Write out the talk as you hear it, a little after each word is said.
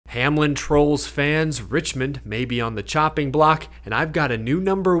Hamlin trolls fans, Richmond may be on the chopping block, and I've got a new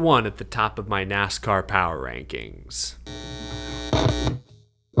number 1 at the top of my NASCAR power rankings.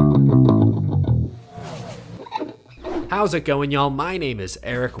 How's it going, y'all? My name is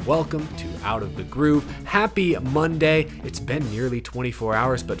Eric. Welcome to Out of the Groove. Happy Monday. It's been nearly 24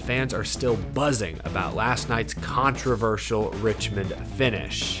 hours, but fans are still buzzing about last night's controversial Richmond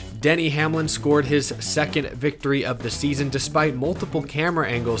finish. Denny Hamlin scored his second victory of the season despite multiple camera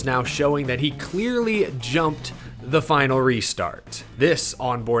angles now showing that he clearly jumped the final restart. This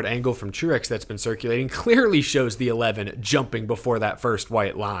onboard angle from Truex that's been circulating clearly shows the 11 jumping before that first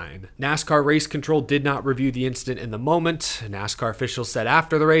white line. NASCAR Race Control did not review the incident in the moment. NASCAR officials said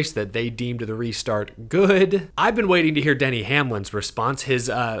after the race that they deemed the restart good. I've been waiting to hear Denny Hamlin's response. His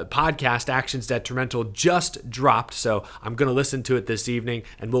podcast, Actions Detrimental, just dropped, so I'm going to listen to it this evening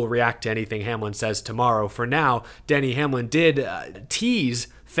and we'll react to anything Hamlin says tomorrow. For now, Denny Hamlin did tease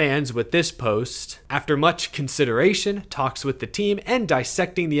fans with this post. After much consideration, talks with the team, and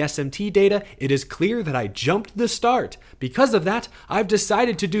dissecting the SMT data, it is clear that I jumped the start. Because of that, I've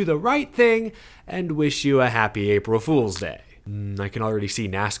decided to do the right thing and wish you a happy April Fool's Day. I can already see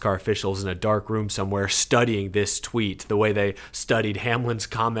NASCAR officials in a dark room somewhere studying this tweet the way they studied Hamlin's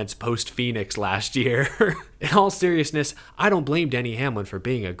comments post-Phoenix last year. In all seriousness, I don't blame Denny Hamlin for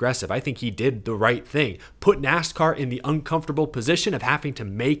being aggressive. I think he did the right thing. Put NASCAR in the uncomfortable position of having to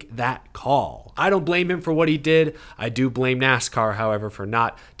make that call. I don't blame him for what he did. I do blame NASCAR, however, for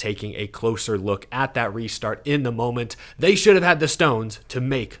not taking a closer look at that restart in the moment. They should have had the stones to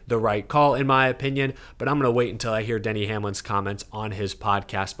make the right call, in my opinion, but I'm going to wait until I hear Denny Hamlin's comments on his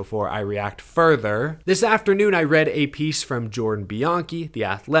podcast before I react further. This afternoon, I read a piece from Jordan Bianchi, The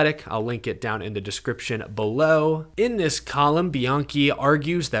Athletic. I'll link it down in the description below. In this column, Bianchi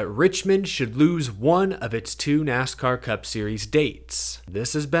argues that Richmond should lose one of its 2 NASCAR Cup Series dates.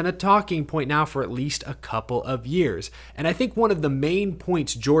 This has been a talking point now for at least a couple of years, and I think one of the main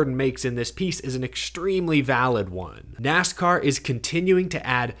points Jordan makes in this piece is an extremely valid one. NASCAR is continuing to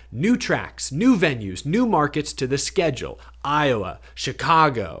add new tracks, new venues, new markets to the schedule. Iowa,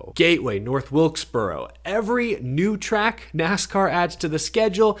 Chicago, Gateway, North Wilkesboro. Every new track NASCAR adds to the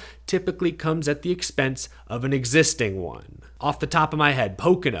schedule typically comes at the expense of an existing one. Off the top of my head,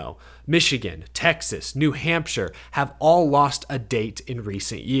 Pocono, Michigan, Texas, New Hampshire have all lost a date in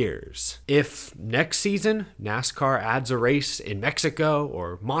recent years. If next season NASCAR adds a race in Mexico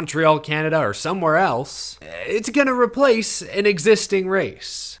or Montreal, Canada, or somewhere else, it's going to replace an existing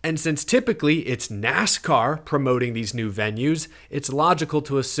race. And since typically it's NASCAR promoting these new venues, it's logical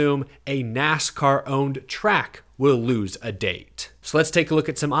to assume a NASCAR-owned track will lose a date. So let's take a look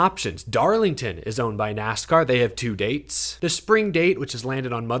at some options. Darlington is owned by NASCAR. They have 2 dates. The spring date, which has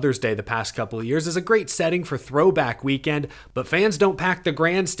landed on Mother's Day the past couple of years, is a great setting for throwback weekend, but fans don't pack the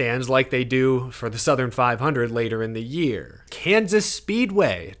grandstands like they do for the Southern 500 later in the year. Kansas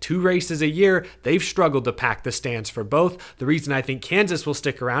Speedway, 2 races a year. They've struggled to pack the stands for both. The reason I think Kansas will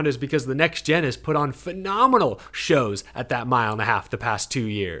stick around is because the Next Gen has put on phenomenal shows at that 1.5 miles the past 2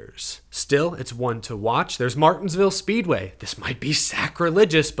 years. Still, it's one to watch. There's Martinsville Speedway. This might be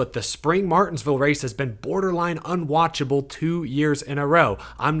sacrilegious, but the spring Martinsville race has been borderline unwatchable 2 years in a row.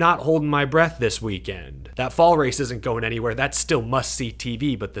 I'm not holding my breath this weekend. That fall race isn't going anywhere. That's still must-see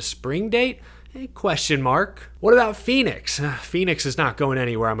TV, but the spring date? Question mark. What about Phoenix? Phoenix is not going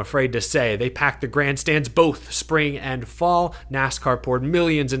anywhere, I'm afraid to say. They packed the grandstands both spring and fall. NASCAR poured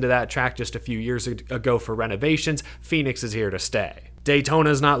millions into that track just a few years ago for renovations. Phoenix is here to stay.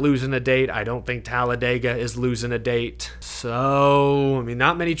 Daytona's not losing a date. I don't think Talladega is losing a date. So,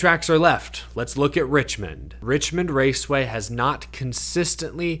 not many tracks are left. Let's look at Richmond. Richmond Raceway has not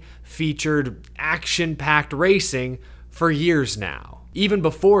consistently featured action-packed racing for years now. Even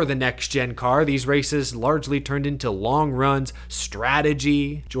before the next-gen car, these races largely turned into long runs,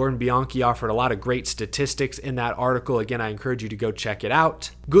 strategy. Jordan Bianchi offered a lot of great statistics in that article. Again, I encourage you to go check it out.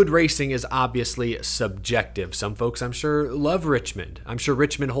 Good racing is obviously subjective. Some folks, I'm sure, love Richmond. I'm sure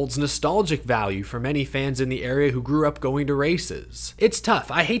Richmond holds nostalgic value for many fans in the area who grew up going to races. It's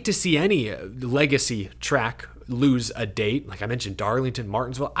tough. I hate to see any legacy track lose a date. Like I mentioned, Darlington,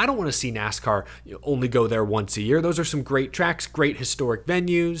 Martinsville. I don't want to see NASCAR only go there once a year. Those are some great tracks, great historic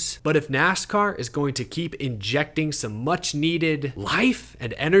venues. But if NASCAR is going to keep injecting some much needed life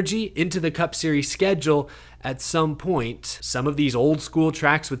and energy into the Cup Series schedule, at some point, some of these old school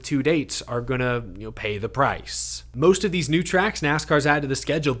tracks with 2 dates are gonna pay the price. Most of these new tracks NASCAR's added to the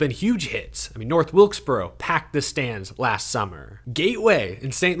schedule have been huge hits. I mean, North Wilkesboro packed the stands last summer. Gateway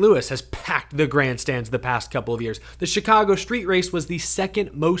in St. Louis has packed the grandstands the past couple of years. The Chicago Street Race was the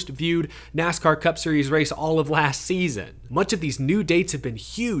second most viewed NASCAR Cup Series race all of last season. Much of these new dates have been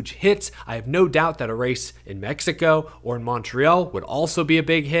huge hits. I have no doubt that a race in Mexico or in Montreal would also be a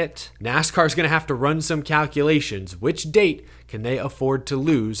big hit. NASCAR's gonna have to run some calculations. Which date can they afford to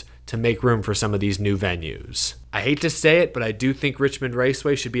lose to make room for some of these new venues? I hate to say it, but I do think Richmond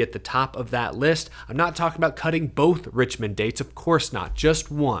Raceway should be at the top of that list. I'm not talking about cutting both Richmond dates, of course not,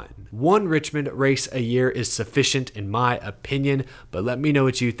 just one. One Richmond race a year is sufficient in my opinion, but let me know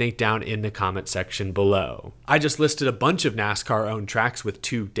what you think down in the comment section below. I just listed a bunch of NASCAR-owned tracks with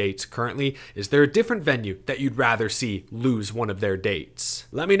 2 dates currently. Is there a different venue that you'd rather see lose one of their dates?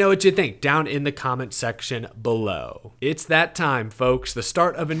 Let me know what you think down in the comment section below. It's that time, folks. The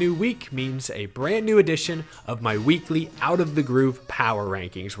start of a new week means a brand new edition of my weekly Out of the Groove Power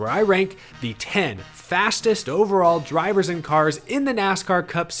Rankings, where I rank the 10 fastest overall drivers and cars in the NASCAR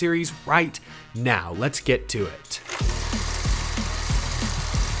Cup Series right now. Let's get to it.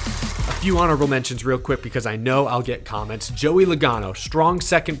 A few honorable mentions real quick because I know I'll get comments. Joey Logano, strong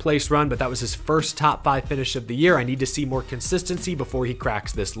second place run, but that was his first top 5 finish of the year. I need to see more consistency before he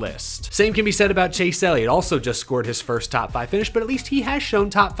cracks this list. Same can be said about Chase Elliott, also just scored his first top 5 finish, but at least he has shown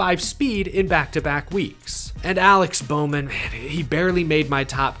top 5 speed in back-to-back weeks. And Alex Bowman, man, he barely made my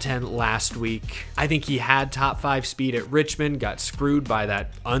top 10 last week. I think he had top 5 speed at Richmond, got screwed by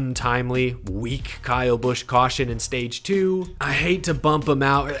that untimely, weak Kyle Busch caution in stage 2. I hate to bump him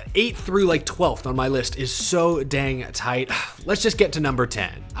out. 8th through like 12th on my list is so dang tight. Let's just get to number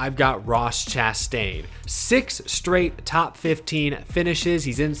 10. I've got Ross Chastain. 6 straight top 15 finishes.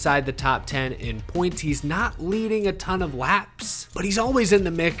 He's inside the top 10 in points. He's not leading a ton of laps, but he's always in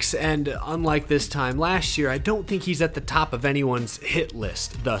the mix, and unlike this time last year, I don't think he's at the top of anyone's hit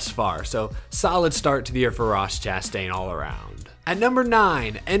list thus far. So solid start to the year for Ross Chastain all around. At number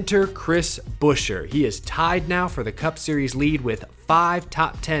 9, enter Chris Buescher. He is tied now for the Cup Series lead with 5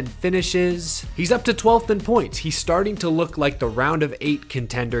 top 10 finishes. He's up to 12th in points. He's starting to look like the round of 8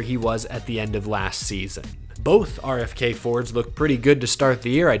 contender he was at the end of last season. Both RFK Fords look pretty good to start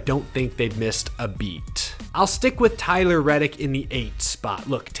the year. I don't think they've missed a beat. I'll stick with Tyler Reddick in the 8th spot.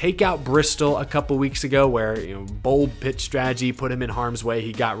 Look, take out Bristol a couple weeks ago where, bold pit strategy put him in harm's way.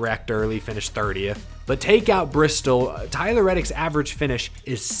 He got wrecked early, finished 30th. But take out Bristol, Tyler Reddick's average finish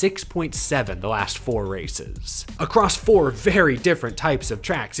is 6.7 the last 4 races. Across 4 very different types of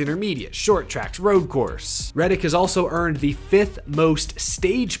tracks: intermediate, short tracks, road course. Reddick has also earned the 5th most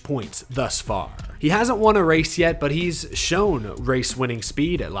stage points thus far. He hasn't won a race yet, but he's shown race-winning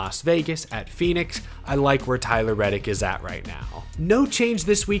speed at Las Vegas, at Phoenix. I like where Tyler Reddick is at right now. No change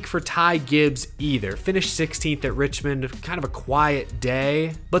this week for Ty Gibbs either. Finished 16th at Richmond, kind of a quiet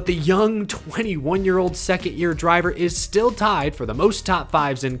day. But the young 21-year-old second-year driver is still tied for the most top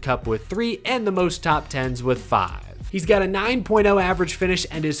 5s in Cup with 3 and the most top 10s with 5. He's got a 9.0 average finish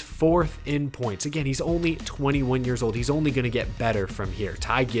and is 4th in points. Again, he's only 21 years old. He's only going to get better from here.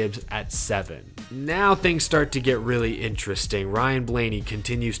 Ty Gibbs at 7. Now things start to get really interesting. Ryan Blaney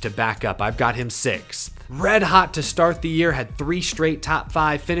continues to back up. I've got him 6th. Red hot to start the year, had 3 straight top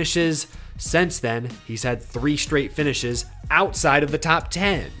 5 finishes. Since then, he's had 3 straight finishes outside of the top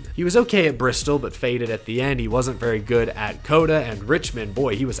 10. He was okay at Bristol, but faded at the end. He wasn't very good at Coda, and Richmond,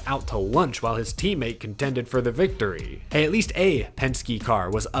 boy, he was out to lunch while his teammate contended for the victory. Hey, at least a Penske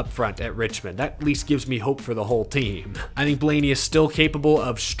car was up front at Richmond. That at least gives me hope for the whole team. I think Blaney is still capable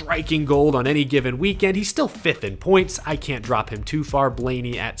of striking gold on any given weekend. He's still 5th in points. I can't drop him too far.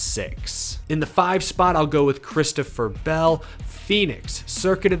 Blaney at 6. In the 5 spot, I'll go with Christopher Bell. Phoenix,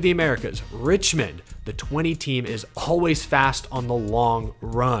 Circuit of the Americas, Richmond. The 20 team is always fast on the long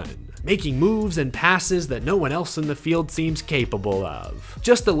run, making moves and passes that no one else in the field seems capable of.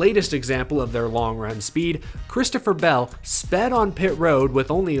 Just the latest example of their long run speed, Christopher Bell sped on pit road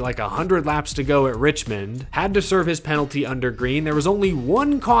with only like 100 laps to go at Richmond, had to serve his penalty under green. There was only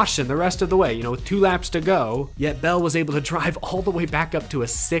 1 caution the rest of the way, with 2 laps to go, yet Bell was able to drive all the way back up to a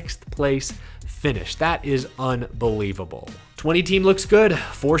 6th place finish. That is unbelievable. 20 team looks good.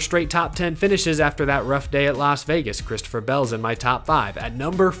 4 straight top 10 finishes after that rough day at Las Vegas. Christopher Bell's in my top 5. At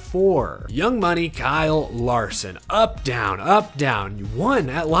number 4, Young Money Kyle Larson. Up, down, up, down. Won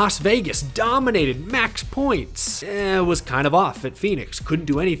at Las Vegas. Dominated. Max points. Was kind of off at Phoenix. Couldn't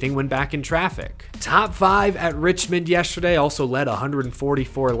do anything when back in traffic. Top 5 at Richmond yesterday. Also led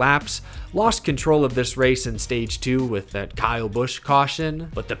 144 laps. Lost control of this race in stage 2 with that Kyle Busch caution.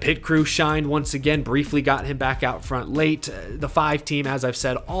 But the pit crew shined once again. Briefly got him back out front late. The 5 team, as I've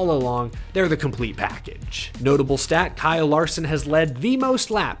said all along, they're the complete package. Notable stat, Kyle Larson has led the most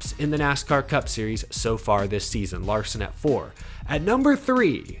laps in the NASCAR Cup Series so far this season. Larson at 4. At number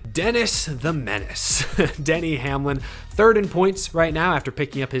 3, Dennis the Menace. Denny Hamlin, 3rd in points right now after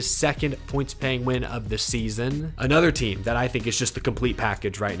picking up his 2nd points-paying win of the season. Another team that I think is just the complete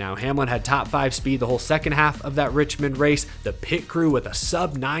package right now. Hamlin had top 5 speed the whole second half of that Richmond race. The pit crew with a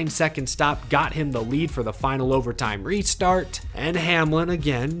sub 9-second stop got him the lead for the final overtime restart. And Hamlin,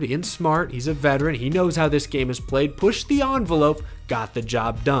 again, being smart, he's a veteran, he knows how this game is played, pushed the envelope, got the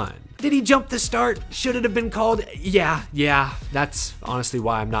job done. Did he jump the start? Should it have been called? Yeah. That's honestly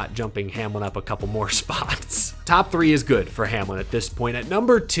why I'm not jumping Hamlin up a couple more spots. Top 3 is good for Hamlin at this point. At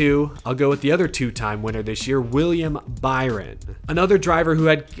number 2, I'll go with the other 2-time winner this year, William Byron. Another driver who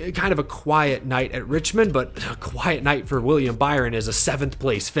had kind of a quiet night at Richmond, but a quiet night for William Byron is a 7th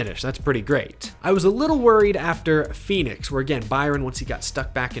place finish. That's pretty great. I was a little worried after Phoenix, where again, Byron, once he got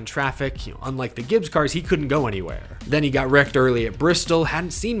stuck back in traffic, unlike the Gibbs cars, he couldn't go anywhere. Then he got wrecked early at Bristol.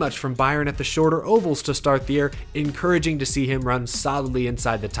 Hadn't seen much from Byron at the shorter ovals to start the year. Encouraging to see him run solidly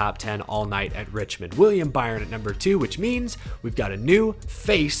inside the top 10 all night at Richmond. William Byron at number 2, which means we've got a new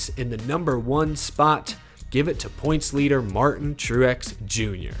face in the number 1 spot. Give it to points leader Martin Truex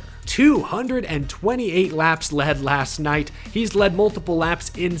Jr. 228 laps led last night. He's led multiple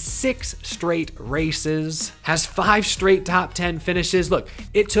laps in 6 straight races. Has 5 straight top 10 finishes. Look,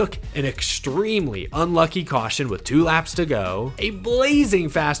 it took an extremely unlucky caution with 2 laps to go, a blazing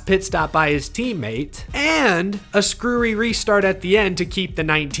fast pit stop by his teammate, and a screwy restart at the end to keep the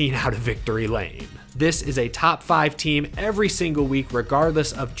 19 out of victory lane. This is a top 5 team every single week,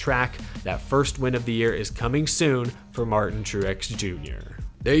 regardless of track. That first win of the year is coming soon for Martin Truex Jr.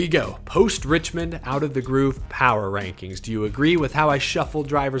 There you go, post-Richmond Out of the Groove power rankings. Do you agree with how I shuffled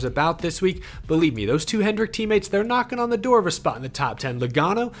drivers about this week? Believe me, those 2 Hendrick teammates, they're knocking on the door of a spot in the top 10.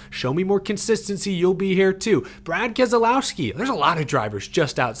 Logano, show me more consistency, you'll be here too. Brad Keselowski, there's a lot of drivers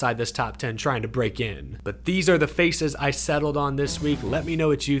just outside this top 10 trying to break in. But these are the faces I settled on this week. Let me know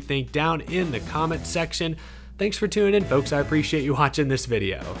what you think down in the comment section. Thanks for tuning in, folks. I appreciate you watching this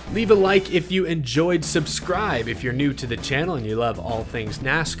video. Leave a like if you enjoyed, subscribe if you're new to the channel and you love all things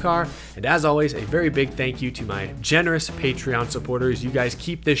NASCAR. And as always, a very big thank you to my generous Patreon supporters. You guys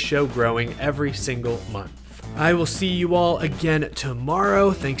keep this show growing every single month. I will see you all again tomorrow.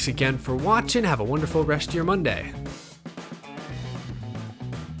 Thanks again for watching. Have a wonderful rest of your Monday.